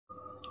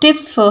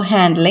Tips for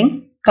handling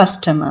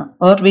customer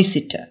or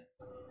visitor.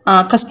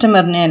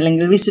 കസ്റ്റമറിനെ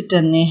അല്ലെങ്കിൽ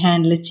വിസിറ്ററിനെ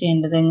handle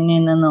ചെയ്യേണ്ടത്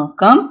എങ്ങനെയെന്ന്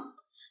നോക്കാം.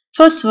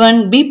 First one,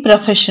 B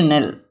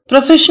professional.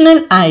 Professional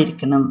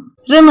ആയിരിക്കണം.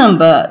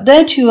 Remember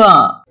that you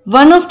are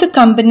one of the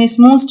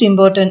companies most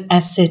important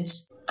assets.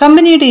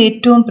 കമ്പനിയുടെ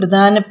ഏറ്റവും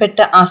പ്രധാനപ്പെട്ട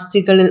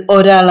ആസ്തികളിൽ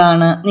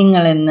ഒരാളാണ്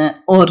നിങ്ങളെന്ന്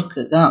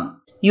ഓർക്കുക.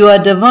 You are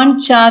the one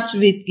charge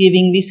with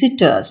giving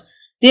visitors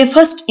their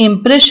first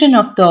impression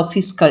of the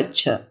office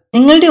culture.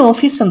 നിങ്ങളുടെ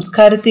office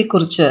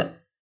സംസ്കാരത്തെക്കുറിച്ച്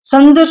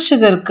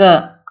സന്ദർശകർക്ക്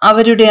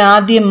അവരുടെ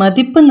ആദ്യ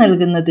മതിപ്പ്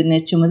നൽകുന്നതിന്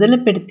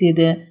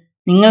ചുമതലപ്പെടുത്തിയത്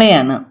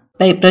നിങ്ങളെയാണ്.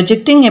 By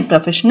projecting A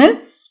professional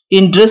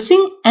in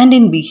dressing and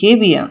in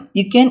behaviour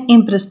you can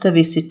Impress the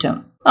visitor.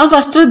 ആ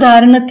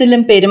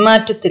വസ്ത്രധാരണത്തിലും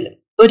പെരുമാറ്റത്തിലും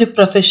ഒരു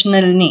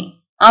പ്രൊഫഷണലിനെ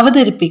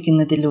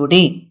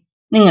അവതരിപ്പിക്കുന്നതിലൂടെ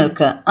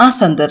നിങ്ങൾക്ക് ആ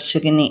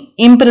സന്ദർശകനെ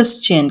ഇംപ്രസ്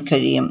ചെയ്യാൻ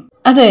കഴിയും.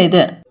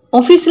 അതായത്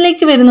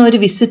ഓഫീസിലേക്ക് വരുന്ന ഒരു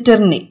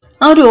വിസിറ്ററിനെ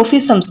ആ ഒരു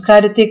ഓഫീസ്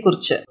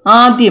സംസ്കാരത്തെക്കുറിച്ച്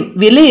ആദ്യം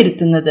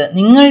വിലയിരുത്തുന്നത്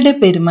നിങ്ങളുടെ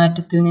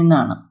പെരുമാറ്റത്തിൽ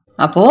നിന്നാണ്.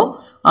 അപ്പോ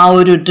ആ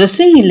ഒരു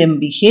ഡ്രസ്സിങ്ങിലും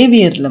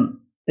ബിഹേവിയറിലും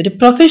ഒരു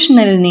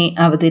പ്രൊഫഷണലിനെ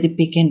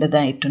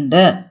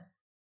അവതരിപ്പിക്കേണ്ടതായിട്ടുണ്ട്.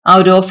 ആ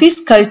ഒരു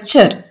ഓഫീസ്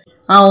കൾച്ചർ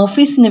ആ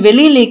ഓഫീസിന്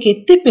വെളിയിലേക്ക്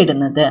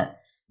എത്തിപ്പെടുന്നത്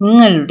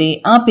നിങ്ങളുടെ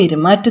ആ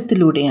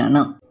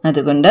പെരുമാറ്റത്തിലൂടെയാണ്.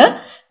 അതുകൊണ്ട്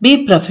B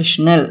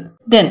professional.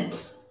 Then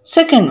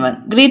second one,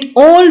 greet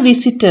all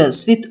visitors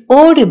with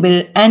audible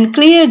and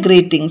clear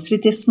greetings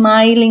with a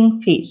smiling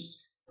face.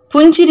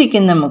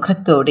 പുഞ്ചിരിക്കുന്ന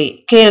മുഖത്തോടെ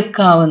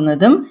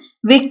കേൾക്കാവുന്നതും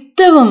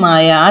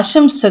വ്യക്തവുമായ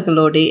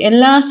ആശംസകളോടെ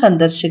എല്ലാ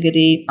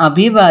സന്ദർശകരെയും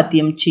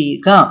അഭിവാദ്യം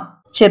ചെയ്യുക.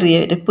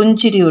 ചെറിയൊരു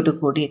പുഞ്ചിരിയോട്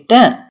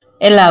കൂടിയിട്ട്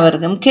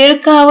എല്ലാവർക്കും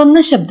കേൾക്കാവുന്ന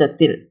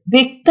ശബ്ദത്തിൽ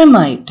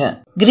വ്യക്തമായിട്ട്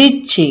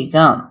ഗ്രീറ്റ് ചെയ്യുക.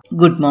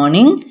 ഗുഡ്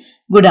മോർണിംഗ്,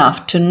 ഗുഡ്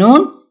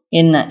ആഫ്റ്റർനൂൺ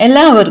എന്ന്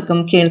എല്ലാവർക്കും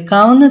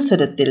കേൾക്കാവുന്ന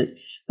സ്വരത്തിൽ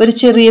ഒരു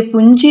ചെറിയ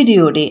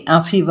പുഞ്ചിരിയോടെ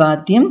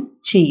അഭിവാദ്യം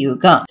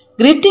ചെയ്യുക.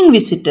 Greeting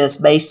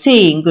visitors by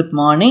saying good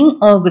morning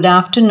or good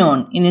afternoon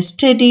in A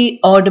study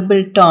audible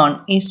tone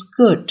is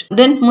good.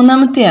 Then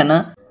മൂന്നാമത്തെയാണ്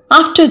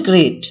after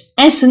greet.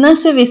 As soon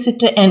as A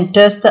visitor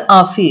enters the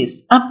office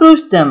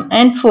approach them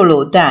and follow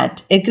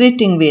that A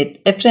greeting with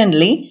a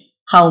friendly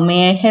how may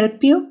I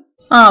help you.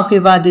 ആ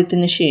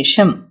അഭിവാദ്യത്തിന്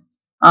ശേഷം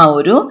ആ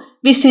ഒരു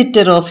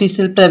visitor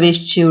ഓഫീസിൽ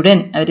പ്രവേശിച്ചയുടൻ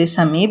അവരെ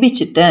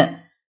സമീപിച്ചിട്ട്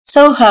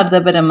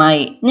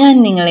സൗഹാർദ്ദപരമായി ഞാൻ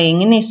നിങ്ങളെ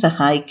എങ്ങനെ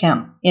സഹായിക്കാം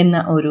എന്ന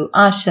ഒരു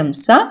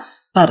ആശംസ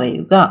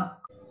പറയുക.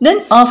 Then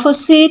offer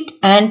seat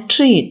and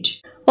treat.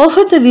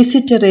 Offer the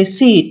visitor a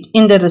seat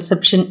in the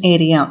reception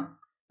area.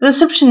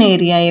 Reception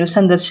ഏരിയയിൽ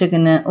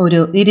സന്ദർശകന്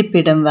ഒരു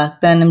ഇരിപ്പിടം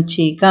വാഗ്ദാനം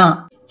ചെയ്യുക.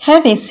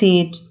 Have a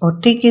seat or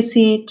take a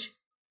seat,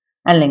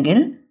 അല്ലെങ്കിൽ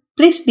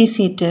please be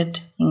seated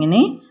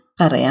ഇങ്ങനെ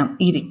പറയാം.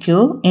 ഇരിക്കൂ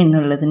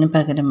എന്നുള്ളതിന്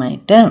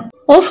പകരമായിട്ട്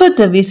offer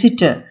the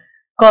visitor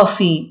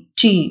coffee,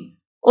 tea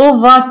or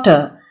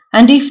water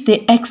and if they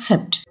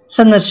accept.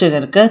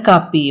 സന്ദർശകർക്ക്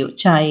കാപ്പിയോ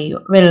ചായയോ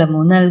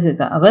വെള്ളമോ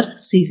നൽകുക. അവർ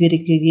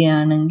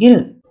സ്വീകരിക്കുകയാണെങ്കിൽ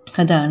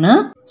അതാണ്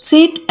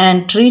സീറ്റ്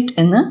ആൻഡ് ട്രീറ്റ്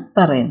എന്ന്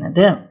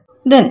പറയുന്നത്.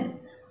 Then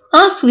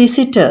ask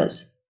visitors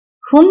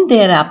whom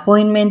their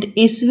appointment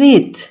is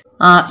with.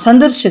 ആ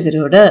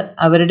സന്ദർശകരോട്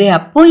അവരുടെ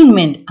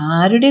അപ്പോയിന്റ്മെന്റ്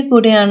ആരുടെ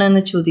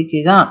കൂടെയാണെന്ന്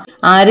ചോദിക്കുക.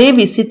 ആരെ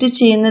വിസിറ്റ്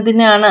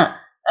ചെയ്യുന്നതിനാണ്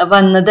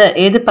വന്നത്,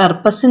 ഏത്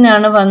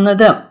പർപ്പസിനാണ്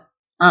വന്നത്,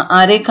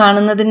 ആരെ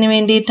കാണുന്നതിന്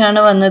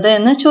വേണ്ടിയിട്ടാണ് വന്നത്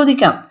എന്ന്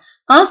ചോദിക്കാം.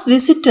 Ask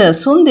visitors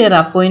whom their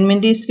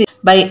appointment is with.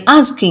 By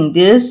asking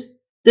this,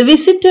 the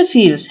visitor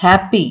feels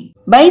happy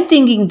by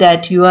thinking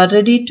that you are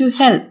ready to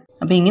help.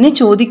 അപ്പൊ ഇങ്ങനെ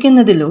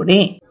ചോദിക്കുന്നതിലൂടെ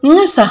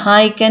നിങ്ങൾ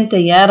സഹായിക്കാൻ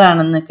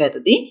തയ്യാറാണെന്ന്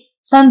കരുതി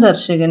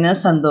സന്ദർശകന്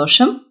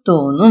സന്തോഷം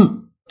തോന്നും.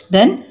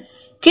 Then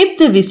keep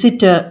the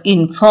visitor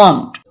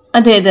informed.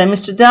 അതായത്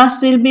Mr. Das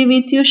will be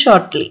with you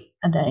shortly.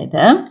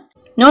 അതായത്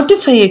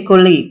notify a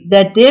colleague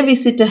that their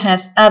visitor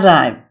has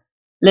arrived.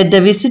 Let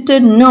the visitor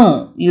know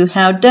you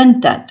have done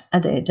that.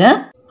 അതായത്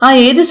ആ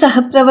ഏത്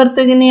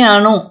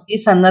സഹപ്രവർത്തകനെയാണോ ഈ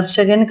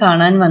സന്ദർശകൻ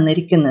കാണാൻ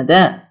വന്നിരിക്കുന്നത്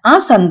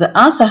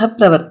ആ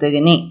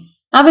സഹപ്രവർത്തകനെ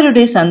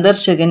അവരുടെ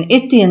സന്ദർശകൻ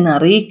എത്തിയെന്ന്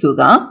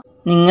അറിയിക്കുക.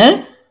 നിങ്ങൾ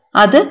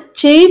അത്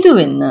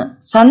ചെയ്തുവെന്ന്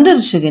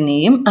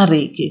സന്ദർശകനെയും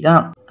അറിയിക്കുക.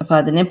 അപ്പൊ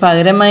അതിന്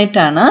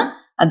പകരമായിട്ടാണ്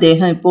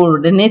അദ്ദേഹം ഇപ്പോൾ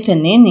ഉടനെ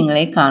തന്നെ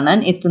നിങ്ങളെ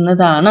കാണാൻ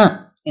എത്തുന്നതാണ്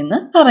എന്ന്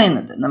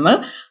പറയുന്നത്. നമ്മൾ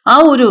ആ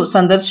ഒരു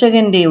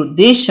സന്ദർശകന്റെ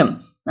ഉദ്ദേശം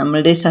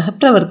നമ്മളുടെ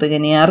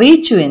സഹപ്രവർത്തകനെ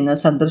അറിയിച്ചു എന്ന്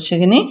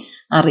സന്ദർശകനെ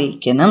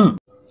അറിയിക്കണം.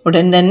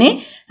 ഉടൻ തന്നെ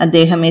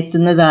അദ്ദേഹം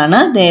എത്തുന്നതാണ്,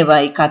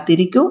 ദയവായി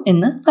കാത്തിരിക്കൂ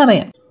എന്ന്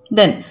പറയാം.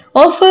 Then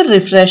offer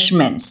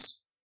refreshments.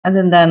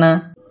 അതെന്താണ്?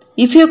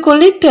 If your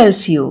colleague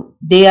tells U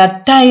they are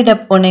Tide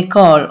up on A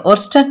call or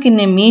stuck in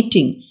A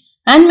meeting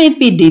and may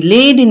be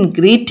delayed in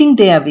greeting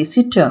there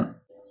visitor,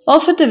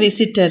 offer the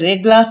visitor A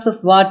glass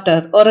of water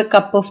or A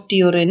cup of tea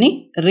or any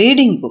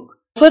reading book.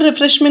 Offer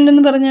refreshment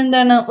എന്ന് പറഞ്ഞാൽ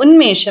എന്താണ്?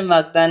 ഉന്മേഷം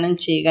വാഗ്ദാനം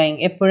ചെയ്യുക.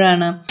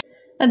 എപ്പോഴാണ്?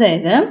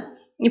 അതായത്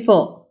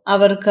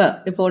അവർക്ക്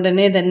ഇപ്പോൾ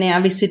ഉടനെ തന്നെ ആ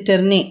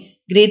വിസിറ്ററിനെ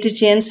ഗ്രീറ്റ്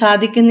ചെയ്യാൻ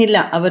സാധിക്കുന്നില്ല,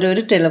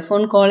 അവരൊരു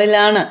ടെലിഫോൺ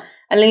കോളിലാണ്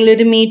അല്ലെങ്കിൽ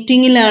ഒരു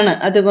മീറ്റിങ്ങിലാണ്,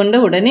 അതുകൊണ്ട്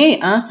ഉടനെ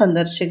ആ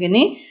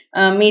സന്ദർശകനെ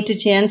മീറ്റ്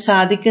ചെയ്യാൻ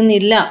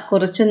സാധിക്കുന്നില്ല,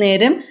 കുറച്ചു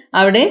നേരം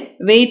അവിടെ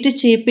വെയിറ്റ്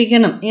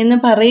ചെയ്യിപ്പിക്കണം എന്ന്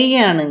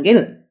പറയുകയാണെങ്കിൽ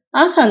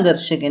ആ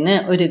സന്ദർശകന്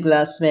ഒരു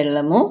ഗ്ലാസ്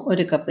വെള്ളമോ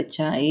ഒരു കപ്പ്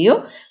ചായയോ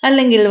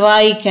അല്ലെങ്കിൽ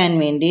വായിക്കാൻ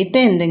വേണ്ടിയിട്ട്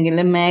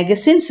എന്തെങ്കിലും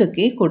മാഗസിൻസ്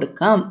ഒക്കെ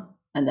കൊടുക്കാം.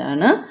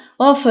 അതാണ്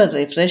ഓഫർ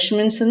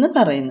റിഫ്രഷ്മെന്റ്സ് എന്ന്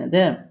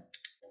പറയുന്നത്.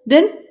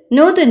 Then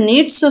know the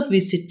needs of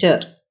visitor.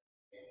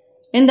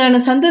 എന്താണ്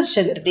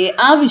സന്ദർശകരുടെ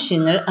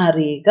ആവശ്യങ്ങൾ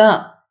അറിയുക.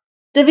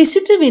 The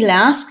visitor will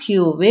ask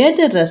you where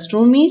the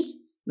restroom is,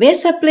 where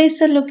supplies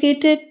are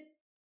located,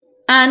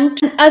 and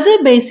other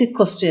basic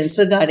questions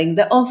regarding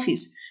the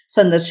office.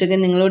 സന്ദർശകൻ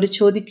നിങ്ങളോട്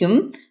ചോദിക്കും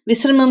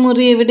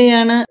വിശ്രമമുറി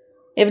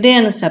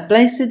എവിടെയാണ്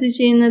സപ്ലൈ സ്ഥിതി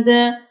ചെയ്യുന്നത്.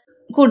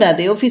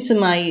 കൂടാതെ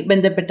ഓഫീസുമായി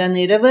ബന്ധപ്പെട്ട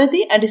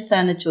നിരവധി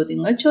അടിസ്ഥാന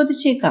ചോദ്യങ്ങൾ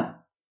ചോദിച്ചേക്കാം.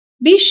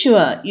 Be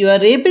sure you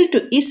are able to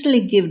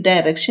easily give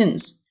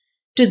directions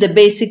to the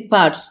basic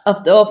parts of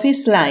the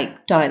office like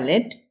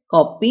toilet,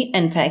 copy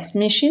and fax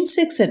machines,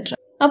 etc.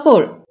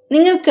 അപ്പോൾ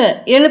നിങ്ങൾക്ക്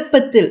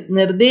എളുപ്പത്തിൽ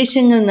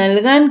നിർദ്ദേശങ്ങൾ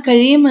നൽകാൻ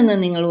കഴിയുമെന്ന്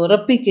നിങ്ങൾ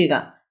ഉറപ്പിക്കുക.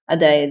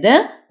 അതായത്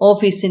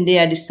ഓഫീസിന്റെ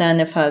അടിസ്ഥാന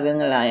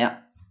ഭാഗങ്ങളായ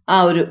ആ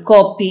ഒരു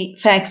കോപ്പി,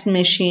 ഫാക്സ്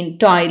മെഷീൻ,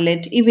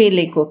 ടോയ്ലറ്റ്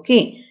ഇവയിലേക്കൊക്കെ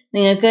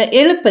നിങ്ങൾക്ക്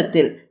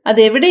എളുപ്പത്തിൽ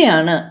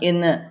അതെവിടെയാണ്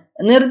എന്ന്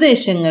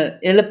നിർദ്ദേശങ്ങൾ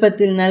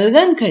എളുപ്പത്തിൽ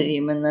നൽകാൻ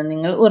കഴിയുമെന്ന്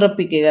നിങ്ങൾ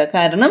ഉറപ്പിക്കുക.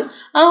 കാരണം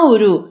ആ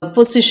ഒരു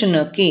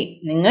പൊസിഷനൊക്കെ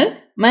നിങ്ങൾ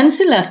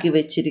മനസ്സിലാക്കി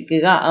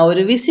വെച്ചിരിക്കുക. ആ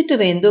ഒരു വിസിറ്റർ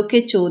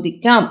എന്തൊക്കെ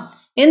ചോദിക്കാം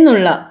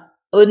എന്നുള്ള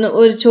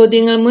ഒരു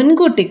ചോദ്യങ്ങൾ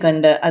മുൻകൂട്ടി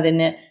കണ്ട്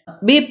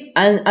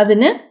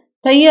അതിന്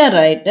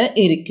തയ്യാറായിട്ട്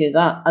ഇരിക്കുക,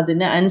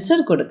 അതിന് ആൻസർ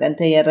കൊടുക്കാൻ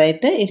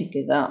തയ്യാറായിട്ട്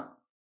ഇരിക്കുക.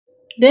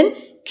 ദെൻ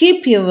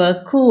കീപ് യുവർ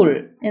കൂൾ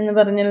എന്ന്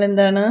പറഞ്ഞാൽ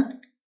എന്താണ്?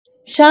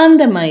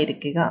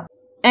 ശാന്തമായിരിക്കുക.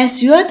 As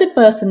you are the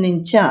person in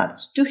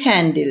charge to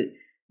handle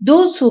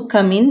those who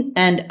come in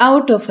and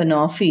out of an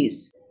office.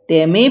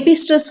 There may be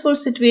stressful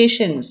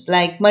situations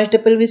like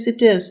multiple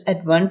visitors at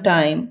one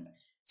time,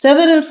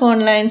 several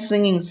phone lines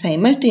ringing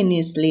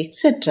simultaneously,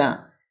 etc.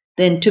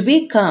 Then to be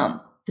calm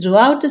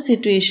throughout the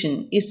situation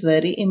is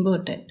very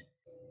important.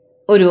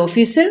 ഒരു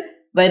ഓഫീസിൽ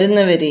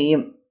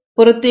വരുന്നവരെയും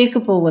പുറത്തേക്ക്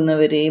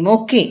പോകുന്നവരെയും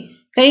ഒക്കെ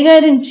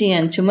കൈകാര്യം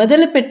ചെയ്യാൻ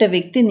ചുമതലപ്പെട്ട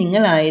വ്യക്തി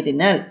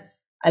നിങ്ങളായതിനാൽ,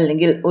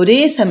 അല്ലെങ്കിൽ ഒരേ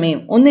സമയം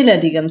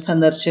ഒന്നിലധികം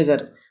സന്ദർശകർ,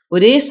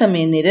 ഒരേ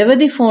സമയം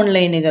നിരവധി ഫോൺ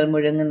ലൈനുകൾ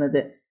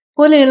മുഴങ്ങുന്നത്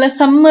പോലെയുള്ള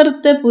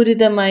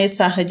സമ്മർദ്ദപൂരിതമായ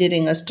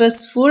സാഹചര്യങ്ങൾ,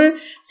 സ്ട്രെസ്ഫുൾ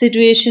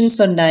സിറ്റുവേഷൻസ്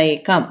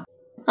ഉണ്ടായേക്കാം.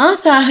 ആ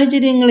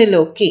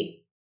സാഹചര്യങ്ങളിലൊക്കെ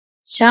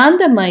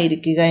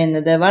ശാന്തമായിരിക്കുക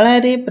എന്നത്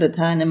വളരെ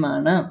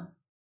പ്രധാനമാണ്.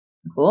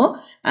 അപ്പോൾ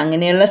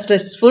അങ്ങനെയുള്ള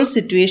സ്ട്രെസ്ഫുൾ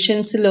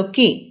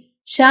സിറ്റുവേഷൻസിലൊക്കെ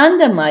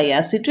ശാന്തമായ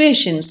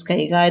സിറ്റുവേഷൻസ്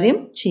കൈകാര്യം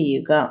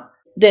ചെയ്യുക.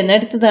 ദെൻ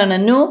അടുത്തതാണ്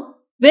no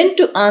when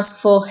to ask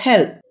for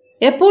help.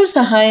 എപ്പോൾ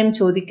സഹായം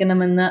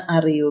ചോദിക്കണമെന്ന്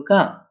അറിയുക.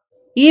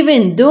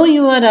 Even though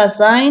you are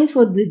assigned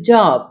for the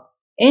job,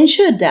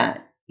 ensure that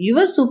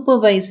your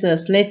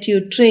supervisors let you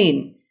train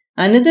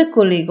another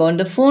colleague on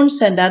the phones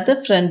and other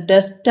front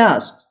desk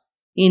tasks.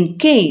 In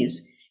case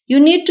you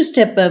need to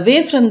step away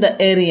from the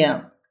area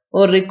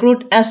or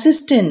recruit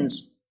assistance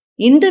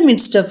in the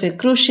midst of a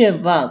crucial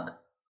work,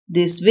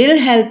 this will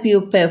help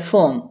you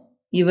perform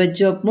your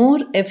job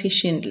more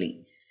efficiently.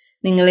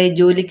 നിങ്ങളെ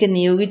ജോലിക്ക്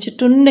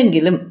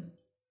നിയോഗിച്ചിട്ടുണ്ടെങ്കിലും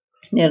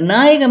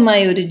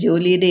നിർണായകമായ ഒരു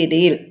ജോലിയുടെ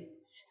ഇടയിൽ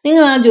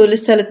നിങ്ങൾ ആ ജോലി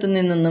സ്ഥലത്തു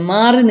നിന്നൊന്ന്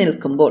മാറി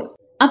നിൽക്കുമ്പോൾ,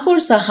 അപ്പോൾ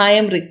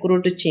സഹായം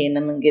റിക്രൂട്ട്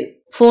ചെയ്യണമെങ്കിൽ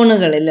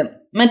ഫോണുകളിലും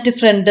മറ്റ്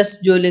ഫ്രണ്ട്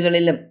ഡെസ്ക്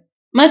ജോലികളിലും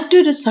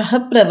മറ്റൊരു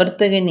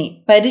സഹപ്രവർത്തകനെ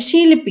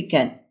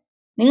പരിശീലിപ്പിക്കാൻ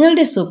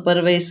നിങ്ങളുടെ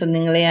സൂപ്പർവൈസർ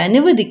നിങ്ങളെ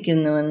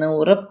അനുവദിക്കുന്നുവെന്ന്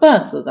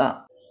ഉറപ്പാക്കുക.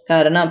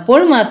 കാരണം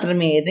അപ്പോൾ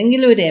മാത്രമേ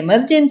ഏതെങ്കിലും ഒരു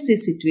എമർജൻസി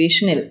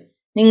സിറ്റുവേഷനിൽ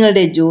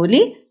നിങ്ങളുടെ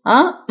ജോലി ആ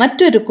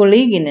മറ്റൊരു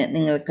കൊളീഗിന്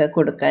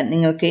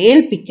നിങ്ങൾക്ക്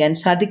ഏൽപ്പിക്കാൻ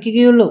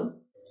സാധിക്കുകയുള്ളൂ.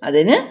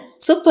 അതിന്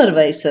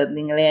സൂപ്പർവൈസർ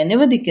നിങ്ങളെ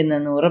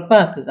അനുവദിക്കുന്നെന്ന്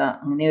ഉറപ്പാക്കുക.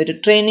 അങ്ങനെ ഒരു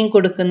ട്രെയിനിങ്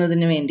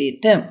കൊടുക്കുന്നതിന്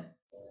വേണ്ടിയിട്ട്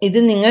ഇത്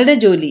നിങ്ങളുടെ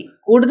ജോലി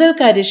കൂടുതൽ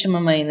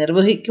കാര്യക്ഷമമായി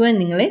നിർവഹിക്കുവാൻ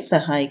നിങ്ങളെ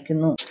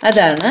സഹായിക്കുന്നു.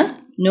 അതാണ്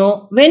no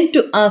when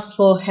to ask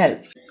for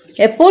help.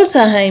 എപ്പോൾ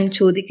സഹായം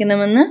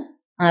ചോദിക്കണമെന്ന്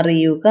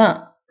അറിയുക.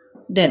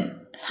 Then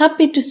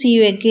happy to see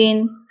you again,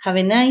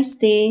 have A nice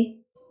day.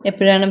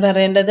 എപ്പോഴാണ്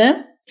പറയേണ്ടത്?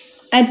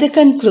 At the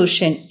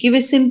conclusion, give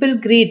a simple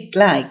greet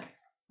like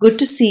good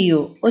to see you,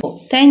 or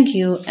thank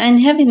you and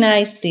have a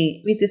nice day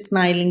with a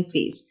smiling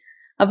face.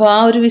 അപ്പോൾ ആ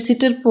ഒരു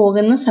visitor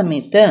പോകുന്ന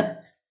സമയത്ത്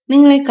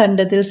നിങ്ങളെ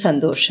കണ്ടതിൽ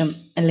സന്തോഷം,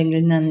 അല്ലെങ്കിൽ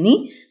നന്ദി,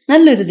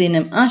 നല്ലൊരു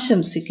ദിനം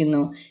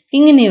ആശംസിക്കുന്നു,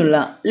 ഇങ്ങനെയുള്ള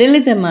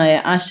ലളിതമായ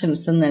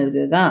ആശംസ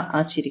നൽകുക.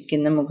 ആ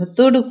ചിരിക്കുന്ന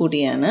മുഖത്തോടു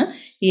കൂടിയാണ്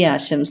ഈ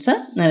ആശംസ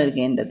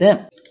നൽകേണ്ടത്.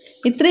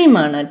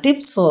 ഇത്രയുമാണ്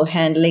tips for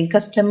handling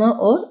customer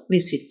or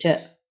visitor.